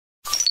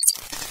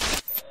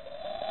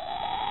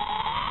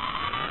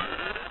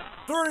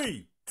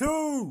3,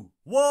 2,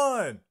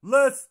 1,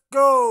 let's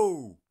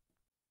go!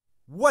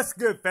 What's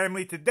good,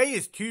 family? Today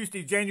is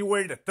Tuesday,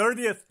 January the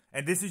 30th,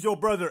 and this is your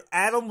brother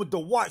Adam with the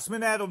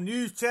Watchman Adam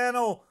News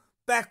Channel,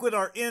 back with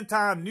our end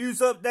time news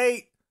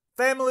update.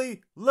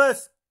 Family,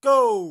 let's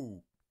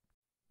go!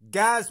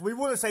 Guys, we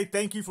want to say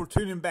thank you for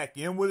tuning back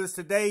in with us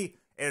today.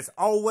 As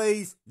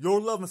always, your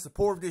love and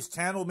support of this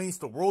channel means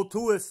the world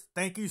to us.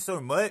 Thank you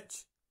so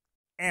much.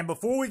 And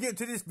before we get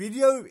to this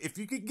video, if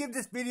you could give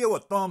this video a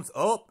thumbs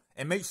up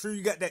and make sure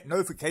you got that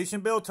notification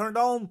bell turned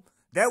on,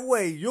 that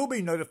way you'll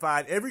be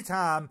notified every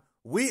time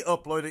we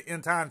upload an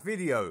end time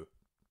video.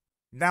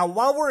 Now,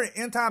 while we're an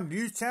end time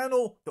news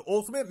channel, the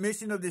ultimate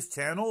mission of this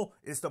channel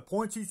is to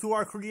point you to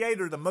our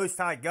Creator, the Most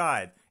High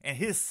God, and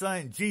His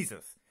Son,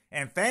 Jesus.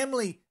 And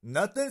family,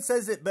 nothing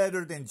says it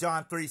better than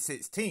John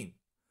 3:16.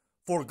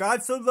 For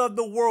God so loved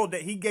the world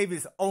that He gave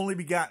His only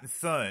begotten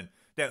Son,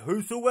 that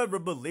whosoever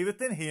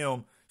believeth in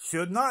Him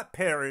should not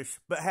perish,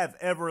 but have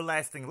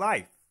everlasting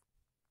life.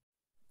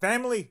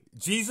 Family,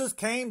 Jesus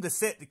came to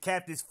set the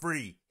captives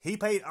free. He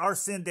paid our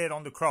sin debt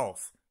on the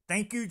cross.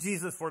 Thank you,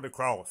 Jesus, for the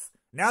cross.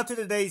 Now to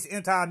today's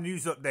end time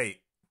news update.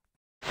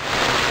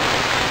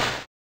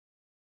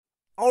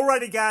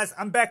 Alrighty, guys,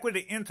 I'm back with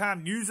the end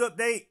time news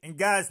update. And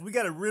guys, we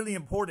got a really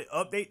important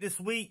update this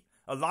week.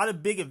 A lot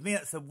of big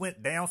events have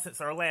went down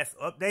since our last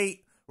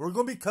update. We're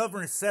going to be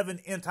covering 7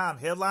 end time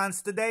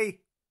headlines today.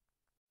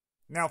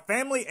 Now,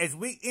 family, as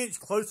we inch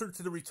closer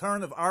to the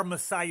return of our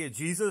Messiah,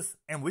 Jesus,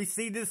 and we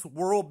see this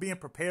world being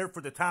prepared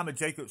for the time of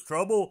Jacob's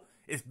trouble,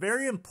 it's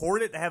very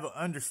important to have an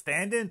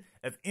understanding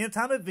of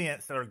end-time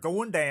events that are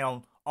going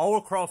down all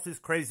across this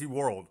crazy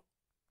world.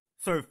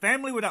 So,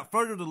 family, without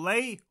further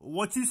delay,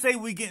 what you say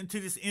we get into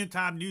this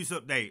end-time news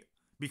update?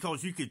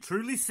 Because you can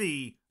truly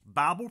see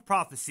Bible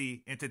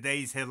prophecy in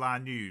today's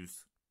headline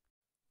news.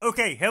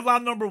 Okay,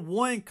 headline number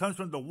 1 comes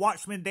from the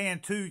Watchman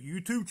Dan 2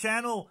 YouTube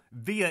channel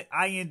via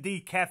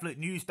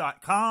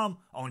indcatholicnews.com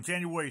on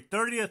January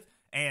 30th.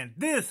 And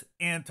this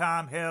end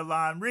time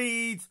headline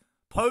reads,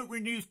 Pope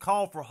renews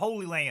call for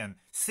Holy Land,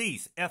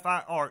 cease,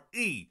 FIRE,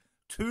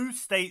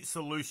 two-state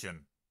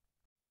solution.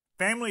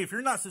 Family, if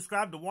you're not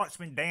subscribed to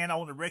Watchman Dan, I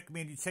want to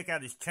recommend you check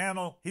out his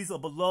channel. He's a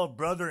beloved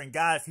brother, and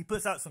guys, he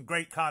puts out some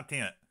great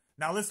content.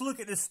 Now let's look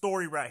at this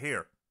story right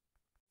here.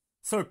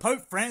 So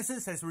Pope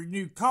Francis has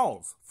renewed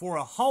calls for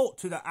a halt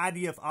to the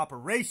IDF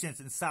operations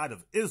inside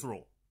of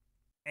Israel.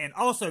 And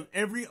also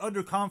every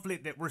other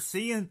conflict that we're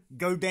seeing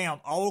go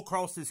down all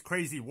across this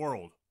crazy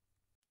world.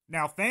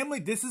 Now, family,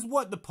 this is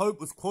what the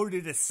Pope was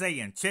quoted as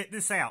saying. Check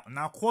this out, and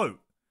I'll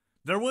quote,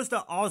 "There was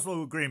the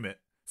Oslo Agreement,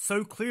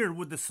 so clear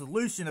with the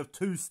solution of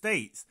two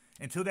states.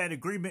 Until that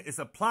agreement is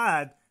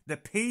applied, the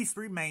peace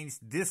remains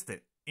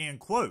distant," end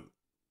quote.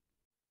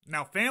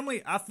 Now,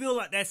 family, I feel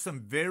like that's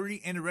some very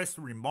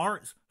interesting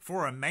remarks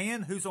for a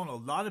man who's on a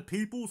lot of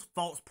people's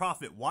false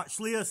prophet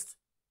watch list.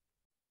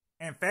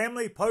 And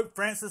family, Pope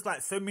Francis,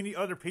 like so many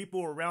other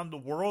people around the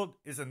world,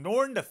 is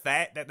ignoring the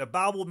fact that the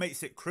Bible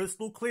makes it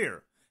crystal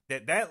clear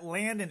that that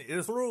land in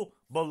Israel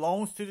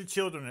belongs to the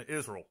children of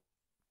Israel.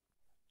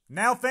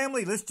 Now,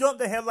 family, let's jump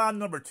to headline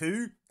number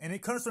 2, and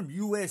it comes from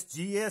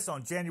USGS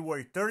on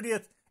January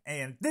 30th,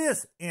 and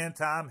this end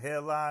time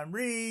headline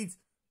reads,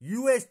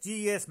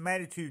 USGS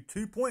magnitude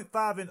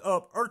 2.5 and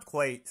up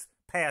earthquakes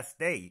past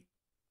date.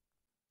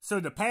 So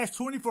the past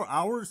 24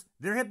 hours,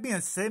 there have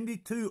been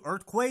 72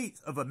 earthquakes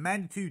of a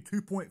magnitude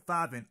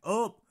 2.5 and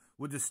up,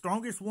 with the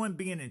strongest one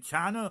being in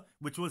China,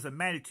 which was a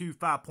magnitude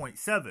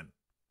 5.7.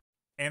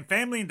 And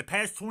family, in the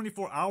past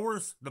 24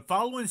 hours, the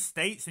following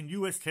states and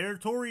U.S.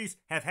 territories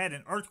have had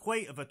an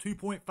earthquake of a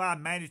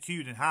 2.5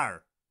 magnitude and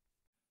higher: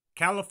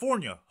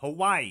 California,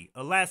 Hawaii,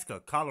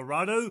 Alaska,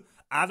 Colorado,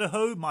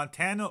 Idaho,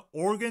 Montana,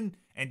 Oregon,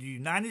 and the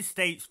United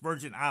States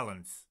Virgin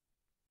Islands.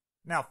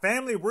 Now,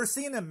 family, we're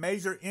seeing a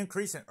major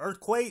increase in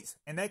earthquakes,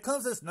 and that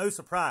comes as no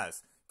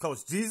surprise,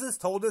 because Jesus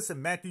told us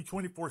in Matthew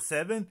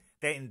 24:7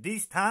 that in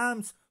these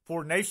times,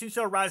 for nation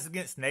shall rise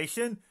against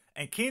nation,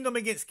 and kingdom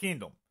against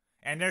kingdom,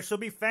 and there shall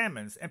be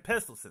famines and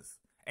pestilences,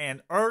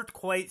 and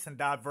earthquakes in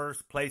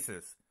diverse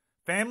places.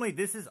 Family,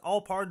 this is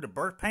all part of the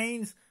birth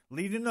pains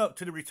leading up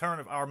to the return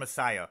of our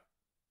Messiah.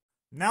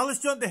 Now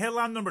let's jump to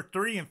headline number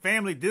 3, and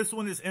family, this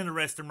one is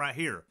interesting right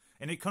here.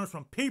 And it comes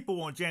from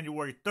People on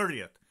January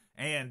 30th.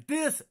 And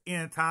this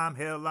end time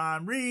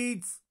headline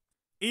reads,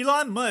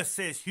 Elon Musk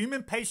says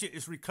human patient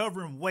is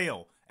recovering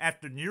well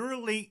after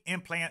Neuralink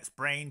implants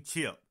brain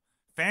chip.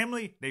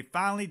 Family, they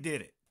finally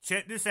did it.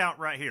 Check this out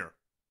right here.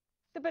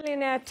 The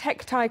billionaire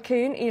tech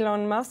tycoon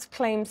Elon Musk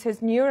claims his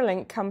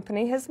Neuralink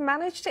company has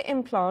managed to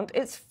implant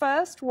its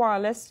first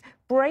wireless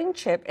brain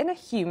chip in a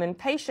human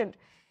patient.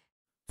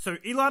 So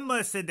Elon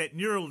Musk said that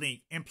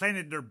Neuralink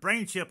implanted their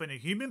brain chip in a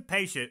human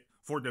patient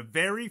for the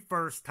very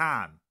first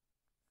time.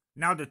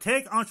 Now, the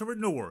tech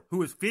entrepreneur,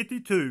 who is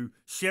 52,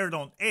 shared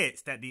on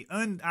X that the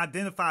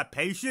unidentified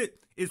patient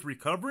is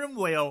recovering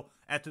well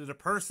after the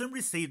person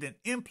received an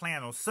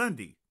implant on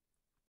Sunday.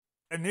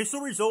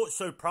 Initial results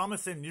show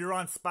promising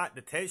neuron spot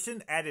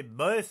detection, added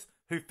Musk,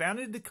 who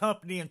founded the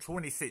company in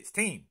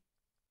 2016.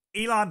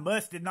 Elon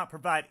Musk did not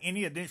provide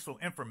any additional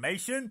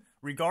information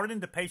regarding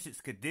the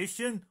patient's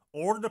condition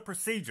or the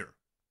procedure.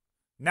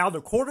 Now,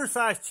 the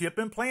quarter-sized chip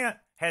implant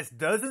has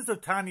dozens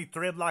of tiny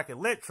thread-like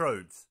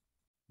electrodes.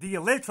 The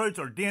electrodes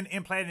are then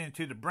implanted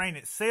into the brain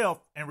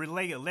itself and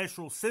relay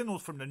electrical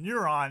signals from the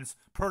neurons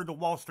per the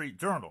Wall Street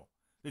Journal.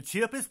 The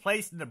chip is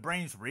placed in the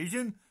brain's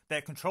region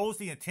that controls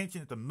the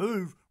intention to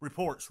move,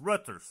 reports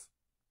Reuters.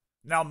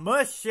 Now,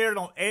 Musk shared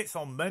on X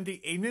on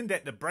Monday evening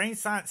that the brain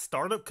science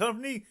startup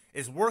company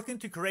is working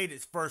to create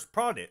its first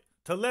product,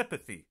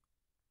 telepathy.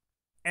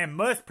 And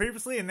Musk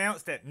previously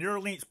announced that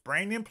Neuralink's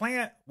brain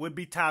implant would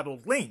be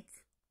titled Link.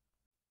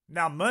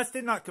 Now, Musk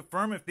did not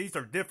confirm if these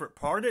are different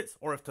products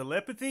or if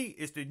telepathy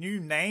is the new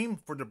name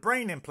for the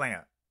brain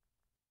implant.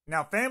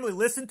 Now, family,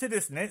 listen to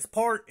this next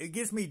part. It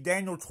gives me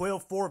Daniel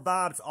 12:4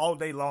 vibes all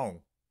day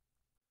long.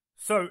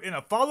 So, in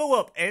a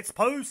follow-up X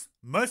post,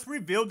 Musk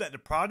revealed that the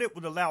product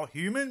would allow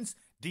humans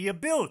the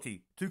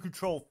ability to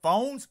control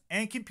phones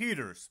and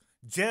computers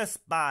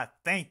just by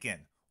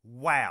thinking.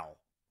 Wow.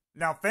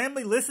 Now,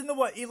 family, listen to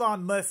what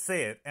Elon Musk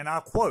said, and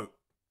I quote,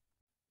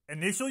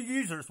 "Initial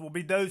users will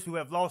be those who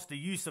have lost the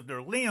use of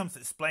their limbs,"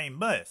 explained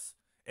Musk.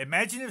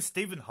 "Imagine if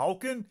Stephen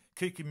Hawking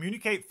could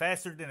communicate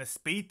faster than a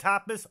speed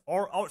typist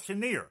or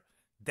auctioneer.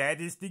 That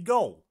is the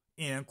goal."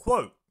 End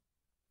quote.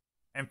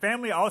 And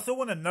family, I also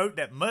want to note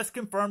that Musk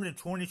confirmed in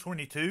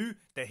 2022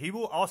 that he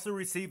will also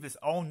receive his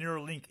own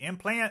Neuralink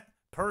implant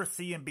per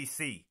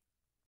CNBC.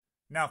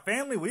 Now,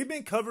 family, we've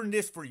been covering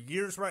this for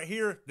years right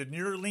here, the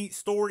Neuralink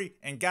story,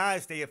 and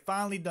guys, they have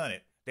finally done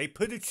it. They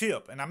put a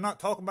chip, and I'm not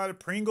talking about a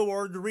Pringle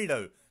or a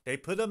Dorito. They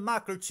put a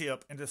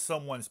microchip into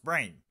someone's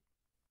brain.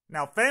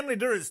 Now, family,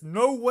 there is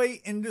no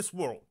way in this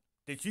world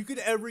that you could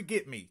ever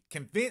get me,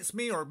 convince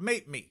me, or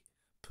make me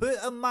put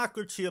a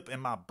microchip in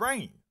my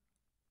brain.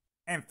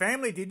 And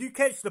family, did you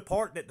catch the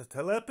part that the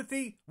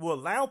telepathy will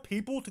allow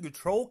people to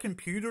control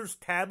computers,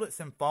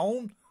 tablets, and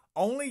phone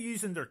only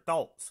using their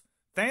thoughts?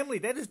 Family,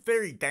 that is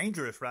very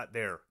dangerous right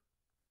there.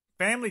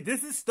 Family,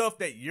 this is stuff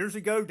that years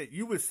ago that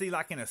you would see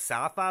like in a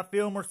sci-fi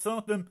film or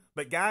something.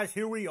 But guys,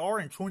 here we are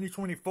in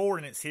 2024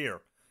 and it's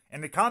here.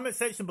 In the comment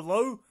section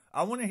below,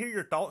 I want to hear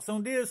your thoughts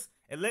on this.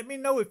 And let me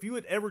know if you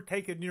would ever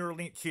take a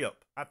Neuralink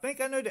chip. I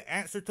think I know the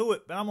answer to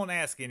it, but I'm going to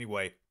ask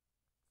anyway.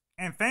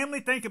 And family,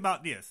 think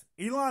about this.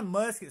 Elon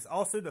Musk is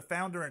also the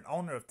founder and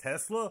owner of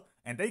Tesla.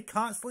 And they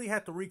constantly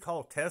have to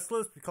recall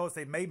Teslas because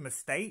they made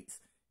mistakes.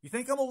 You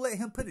think I'm going to let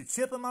him put a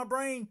chip in my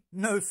brain?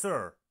 No,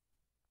 sir.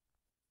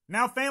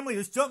 Now, family,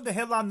 let's jump to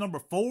headline number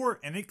 4,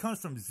 and it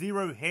comes from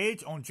Zero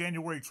Hedge on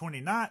January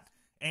 29th.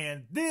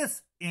 And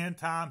this end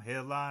time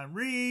headline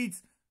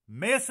reads,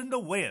 "Mess in the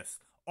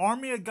West.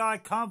 Army of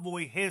God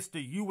convoy heads to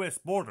U.S.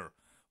 border,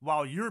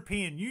 while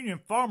European Union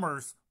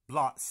farmers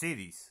block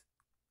cities."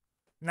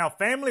 Now,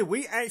 family,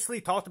 we actually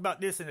talked about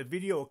this in a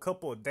video a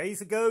couple of days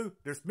ago.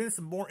 There's been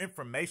some more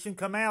information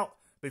come out.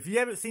 But if you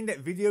haven't seen that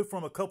video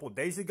from a couple of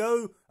days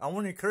ago, I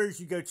want to encourage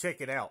you to go check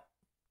it out.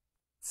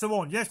 So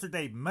on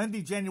yesterday,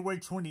 Monday, January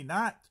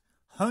 29th,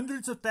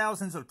 hundreds of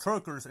thousands of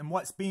truckers in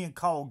what's being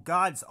called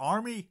God's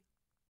Army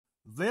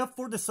left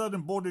for the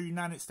southern border of the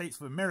United States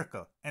of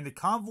America. And the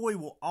convoy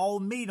will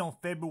all meet on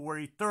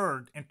February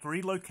 3rd in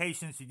 3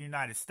 locations in the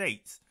United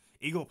States: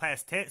 Eagle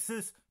Pass,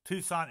 Texas,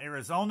 Tucson,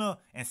 Arizona,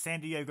 and San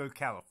Diego,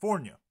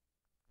 California.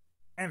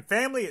 And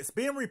family, it's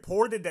been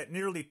reported that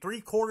nearly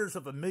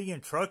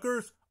 750,000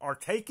 truckers are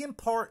taking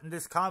part in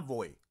this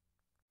convoy.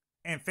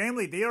 And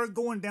family, they are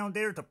going down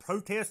there to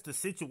protest the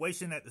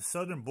situation at the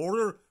southern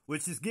border,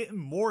 which is getting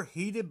more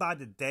heated by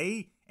the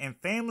day. And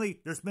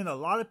family, there's been a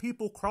lot of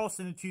people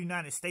crossing into the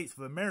United States of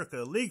America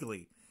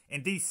illegally.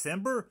 In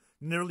December,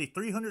 nearly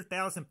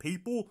 300,000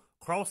 people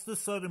crossed the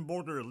southern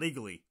border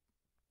illegally.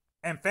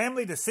 And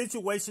family, the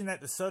situation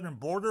at the southern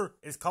border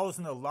is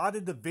causing a lot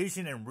of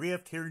division and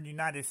rift here in the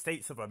United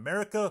States of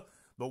America.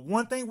 But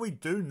one thing we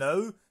do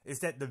know is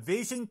that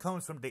division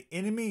comes from the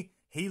enemy.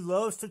 He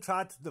loves to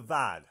try to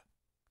divide.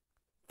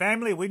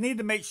 Family, we need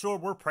to make sure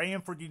we're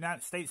praying for the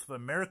United States of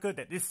America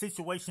that this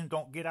situation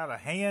don't get out of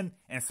hand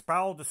and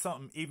spiral to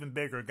something even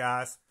bigger,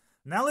 guys.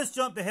 Now let's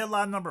jump to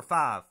headline number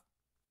 5.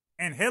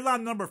 And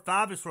headline number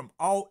 5 is from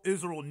All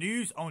Israel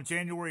News on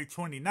January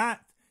 29th.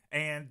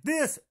 And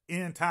this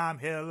end time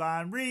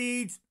headline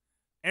reads,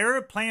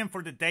 "Arab plan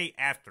for the day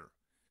after.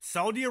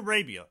 Saudi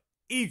Arabia,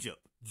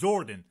 Egypt,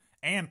 Jordan,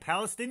 and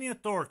Palestinian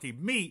Authority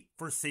meet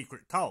for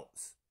secret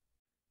talks."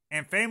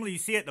 And family, you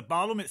see at the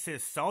bottom it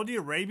says Saudi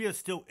Arabia is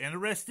still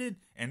interested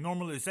in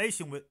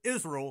normalization with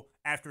Israel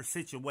after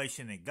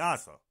situation in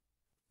Gaza.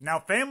 Now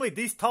family,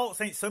 these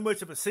talks ain't so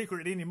much of a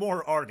secret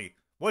anymore, are they?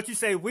 What you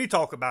say we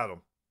talk about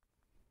them?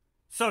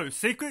 So,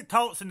 secret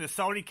talks in the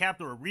Saudi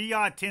capital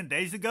Riyadh 10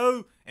 days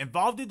ago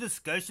involved a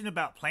discussion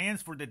about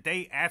plans for the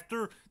day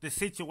after the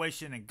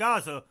situation in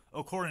Gaza,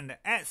 according to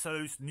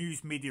Axios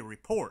news media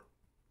report.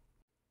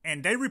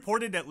 And they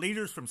reported that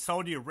leaders from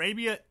Saudi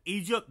Arabia,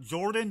 Egypt,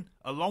 Jordan,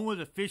 along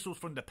with officials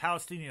from the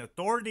Palestinian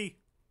Authority,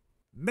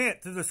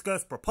 met to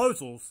discuss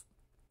proposals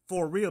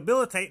for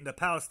rehabilitating the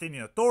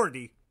Palestinian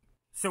Authority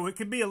so it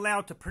can be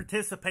allowed to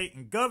participate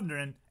in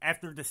governing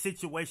after the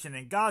situation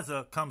in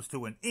Gaza comes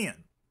to an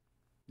end.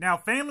 Now,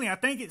 family, I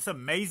think it's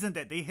amazing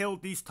that they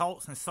held these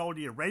talks in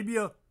Saudi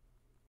Arabia.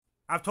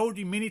 I've told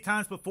you many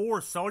times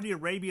before, Saudi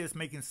Arabia is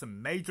making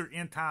some major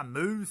end-time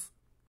moves.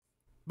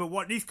 But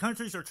what these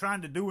countries are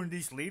trying to do, and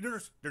these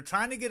leaders, they're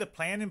trying to get a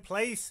plan in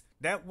place.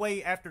 That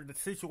way, after the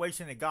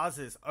situation in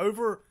Gaza is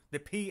over, the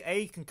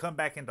PA can come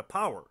back into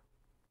power.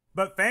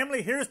 But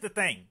family, here's the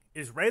thing.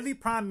 Israeli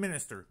Prime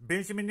Minister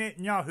Benjamin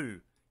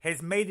Netanyahu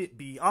has made it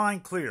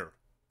beyond clear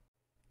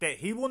that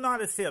he will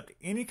not accept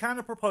any kind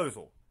of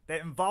proposal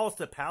that involves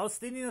the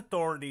Palestinian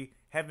Authority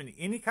having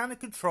any kind of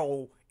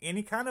control,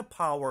 any kind of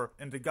power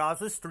in the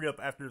Gaza Strip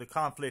after the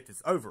conflict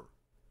is over.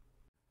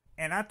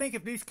 And I think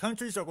if these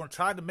countries are going to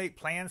try to make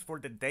plans for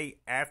the day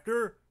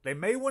after, they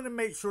may want to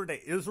make sure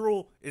that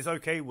Israel is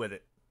okay with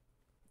it.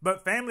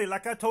 But family,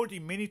 like I told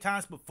you many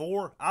times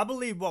before, I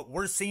believe what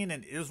we're seeing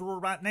in Israel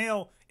right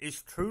now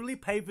is truly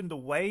paving the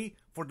way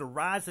for the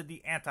rise of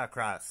the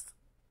Antichrist.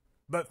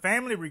 But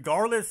family,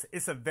 regardless,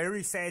 it's a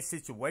very sad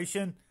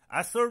situation.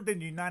 I served in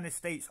the United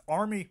States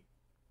Army.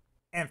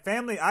 And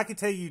family, I can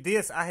tell you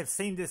this, I have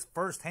seen this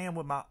firsthand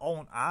with my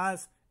own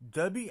eyes.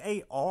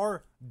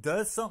 WAR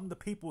does something to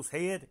people's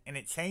head and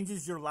it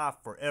changes your life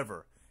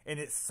forever. And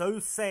it's so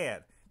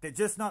sad that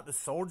just not the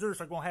soldiers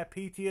are going to have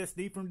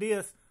PTSD from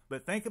this,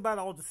 but think about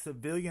all the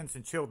civilians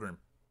and children.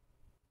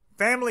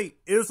 Family,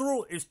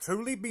 Israel is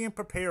truly being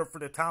prepared for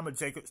the time of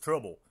Jacob's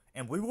trouble.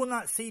 And we will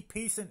not see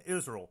peace in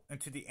Israel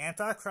until the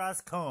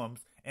Antichrist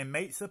comes and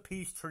makes a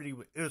peace treaty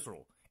with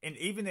Israel. And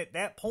even at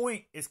that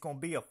point, it's going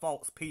to be a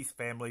false peace,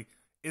 family.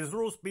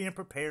 Israel's being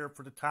prepared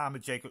for the time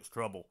of Jacob's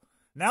trouble.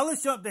 Now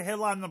let's jump to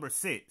headline number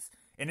 6.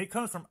 And it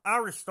comes from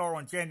Irish Star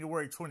on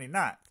January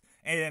 29th.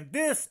 And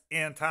this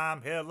end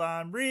time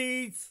headline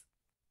reads,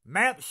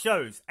 Map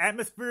shows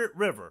atmospheric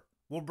river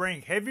will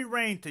bring heavy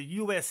rain to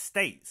U.S.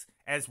 states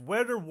as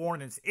weather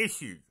warnings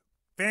issued.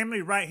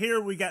 Family, right here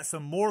we got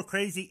some more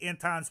crazy end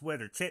times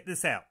weather. Check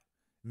this out.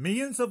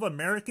 Millions of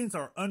Americans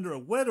are under a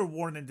weather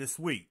warning this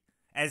week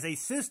as a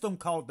system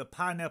called the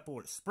Pineapple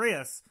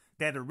Express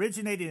that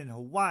originated in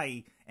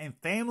Hawaii, and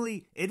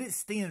family, it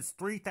extends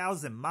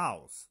 3,000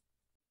 miles.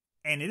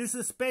 And it is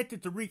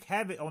expected to wreak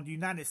havoc on the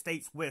United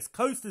States West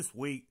Coast this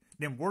week,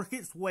 then work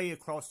its way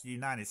across the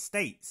United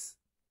States.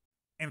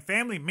 And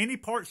family, many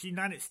parts of the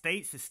United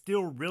States is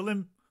still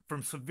reeling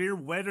from severe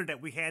weather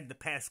that we had the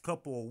past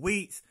couple of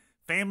weeks.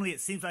 Family,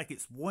 it seems like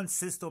it's one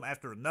system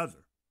after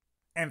another.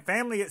 And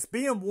family, it's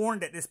being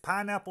warned that this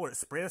Pineapple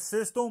Express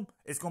system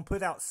is going to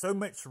put out so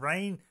much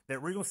rain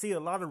that we're going to see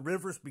a lot of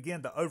rivers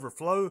begin to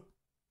overflow.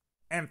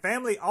 And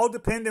family, all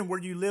depending where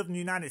you live in the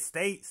United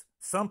States,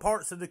 some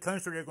parts of the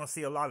country are going to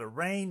see a lot of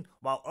rain,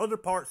 while other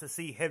parts will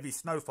see heavy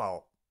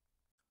snowfall.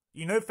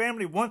 You know,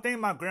 family, one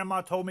thing my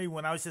grandma told me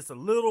when I was just a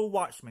little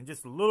watchman,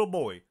 just a little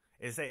boy,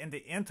 is that in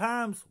the end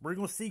times, we're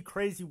going to see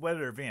crazy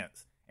weather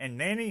events. And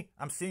Nanny,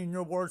 I'm seeing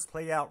your words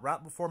play out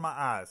right before my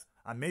eyes.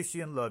 I miss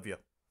you and love you.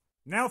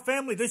 Now,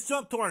 family, let's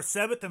jump to our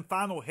 7th and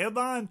final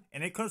headline,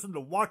 and it comes from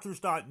the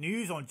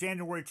Watchers.news on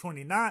January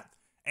 29th.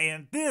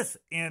 And this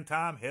end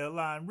time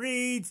headline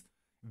reads,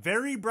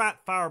 Very bright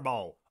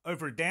fireball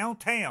over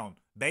downtown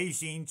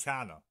Beijing,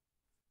 China.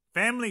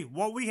 Family,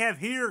 what we have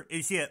here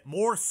is yet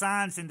more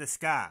signs in the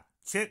sky.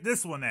 Check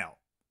this one out.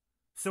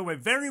 So a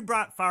very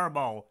bright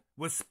fireball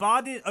was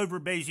spotted over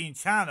Beijing,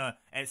 China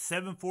at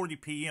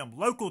 7:40 p.m.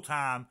 local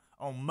time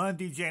on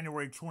Monday,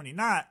 January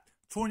 29th,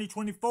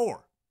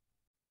 2024.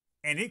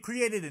 And it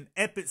created an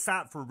epic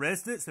sight for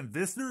residents and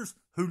visitors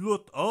who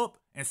looked up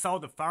and saw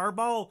the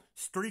fireball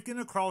streaking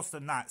across the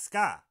night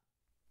sky.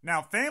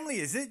 Now, family,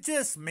 is it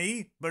just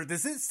me, but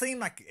does it seem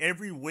like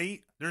every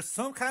week there's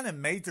some kind of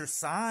major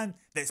sign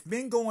that's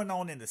been going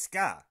on in the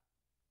sky?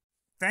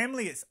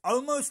 Family, it's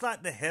almost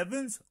like the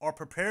heavens are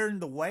preparing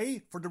the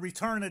way for the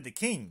return of the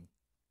king.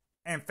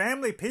 And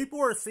family,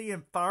 people are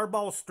seeing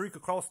fireballs streak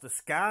across the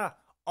sky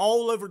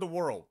all over the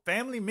world.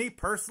 Family, me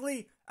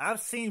personally, I've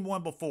seen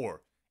one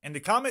before. In the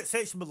comment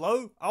section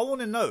below, I want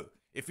to know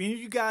if any of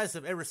you guys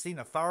have ever seen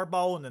a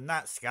fireball in the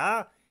night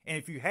sky, and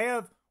if you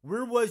have,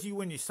 where was you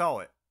when you saw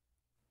it?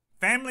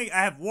 Family,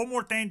 I have one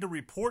more thing to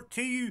report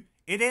to you.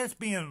 It has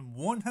been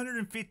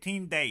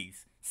 115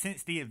 days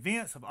since the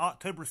events of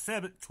October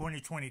 7th,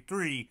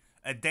 2023,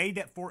 a day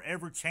that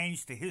forever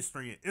changed the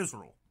history of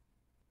Israel.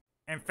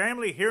 And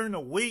family, here in a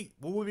week,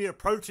 we will be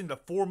approaching the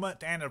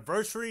 4-month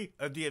anniversary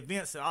of the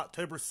events of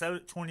October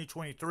 7th,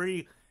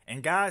 2023.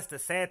 And guys, the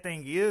sad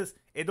thing is,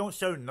 it don't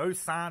show no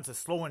signs of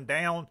slowing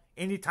down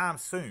anytime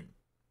soon.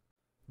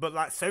 But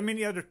like so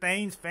many other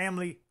things,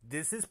 family,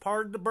 this is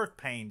part of the birth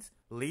pains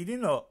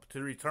leading up to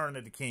the return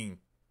of the king.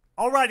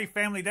 Alrighty,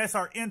 family, that's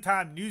our end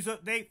time news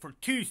update for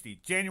Tuesday,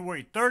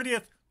 January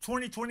 30th,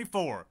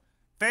 2024.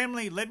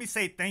 Family, let me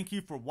say thank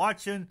you for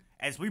watching,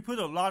 as we put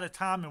a lot of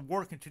time and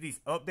work into these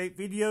update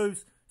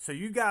videos. So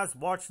you guys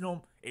watching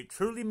them, it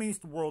truly means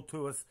the world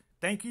to us.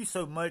 Thank you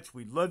so much.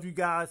 We love you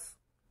guys.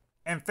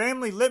 And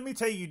family, let me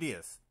tell you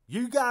this.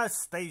 You guys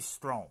stay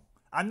strong.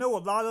 I know a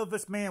lot of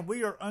us, man,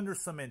 we are under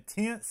some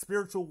intense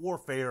spiritual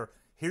warfare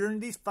here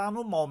in these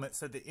final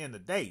moments at the end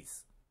of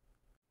days.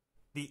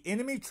 The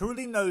enemy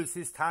truly knows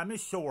his time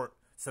is short,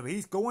 so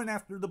he's going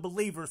after the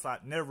believers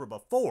like never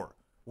before.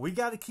 We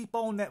got to keep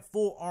on that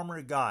full armor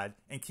of God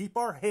and keep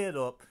our head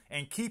up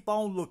and keep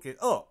on looking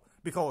up,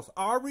 because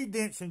our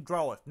redemption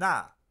draweth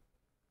nigh.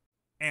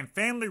 And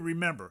family,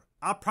 remember,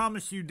 I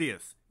promise you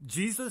this,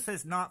 Jesus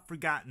has not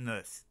forgotten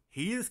us.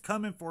 He is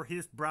coming for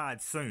his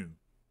bride soon.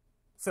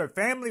 So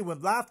family,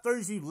 when life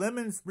throws you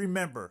lemons,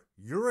 remember,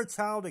 you're a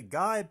child of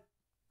God,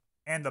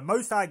 and the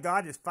Most High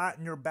God is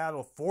fighting your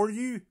battle for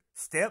you.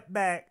 Step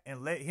back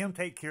and let him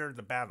take care of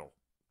the battle.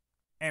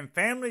 And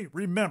family,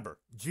 remember,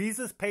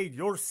 Jesus paid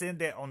your sin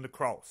debt on the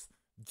cross.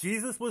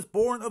 Jesus was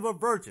born of a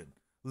virgin,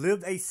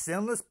 lived a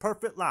sinless,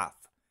 perfect life.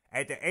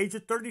 At the age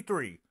of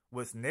 33,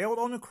 was nailed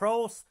on the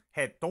cross,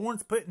 had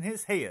thorns put in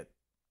his head.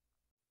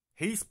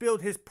 He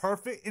spilled his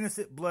perfect,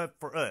 innocent blood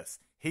for us.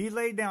 He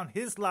laid down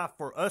his life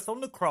for us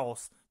on the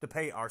cross to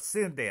pay our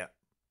sin debt.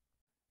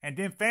 And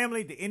then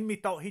family, the enemy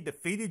thought he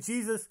defeated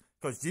Jesus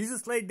because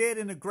Jesus lay dead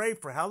in the grave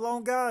for how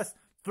long, guys?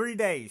 3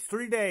 days,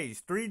 3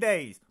 days, 3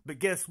 days. But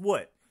guess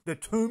what? The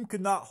tomb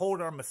could not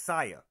hold our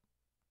Messiah.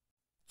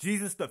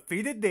 Jesus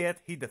defeated death.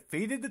 He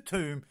defeated the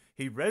tomb.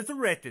 He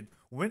resurrected,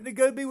 went to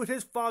go be with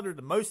his Father,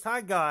 the Most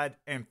High God.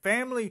 And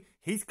family,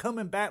 he's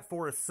coming back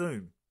for us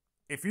soon.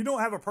 If you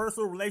don't have a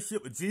personal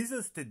relationship with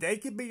Jesus, today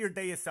could be your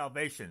day of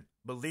salvation.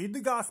 Believe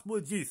the gospel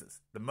of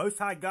Jesus. The Most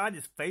High God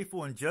is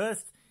faithful and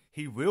just.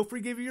 He will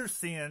forgive you your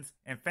sins.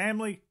 And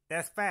family,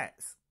 that's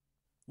facts.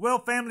 Well,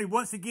 family,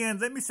 once again,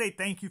 let me say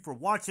thank you for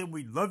watching.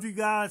 We love you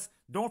guys.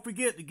 Don't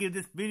forget to give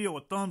this video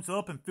a thumbs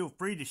up and feel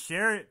free to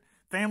share it.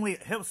 Family,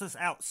 it helps us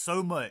out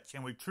so much,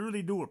 and we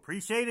truly do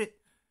appreciate it.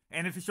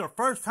 And if it's your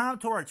first time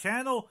to our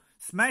channel,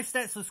 smash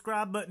that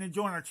subscribe button and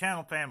join our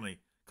channel, family.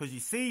 Because you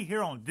see,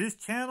 here on this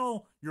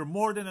channel, you're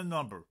more than a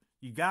number.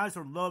 You guys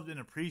are loved and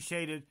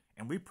appreciated,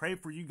 and we pray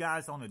for you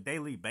guys on a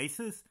daily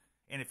basis.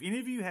 And if any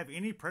of you have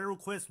any prayer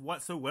requests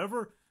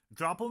whatsoever,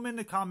 drop them in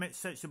the comment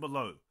section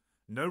below.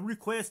 No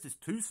request is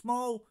too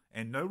small,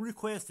 and no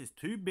request is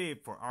too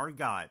big for our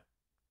God.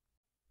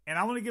 And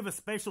I want to give a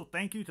special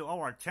thank you to all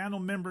our channel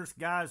members.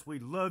 Guys, we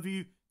love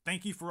you.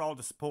 Thank you for all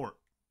the support.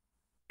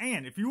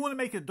 And if you want to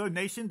make a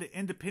donation to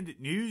Independent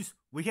News,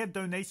 we have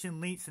donation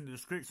links in the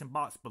description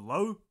box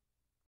below.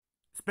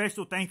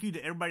 Special thank you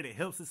to everybody that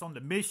helps us on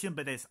the mission.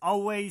 But as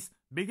always,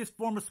 biggest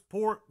form of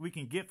support we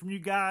can get from you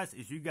guys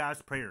is you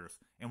guys' prayers.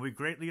 And we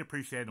greatly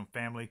appreciate them,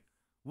 family.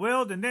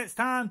 Well, the next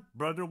time,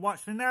 Brother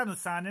Watchman Adam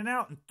signing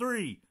out in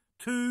 3,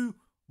 2,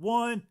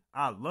 1.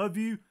 I love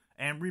you.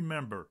 And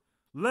remember,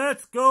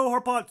 let's go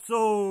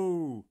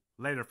Harpazzo!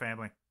 Later,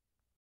 family.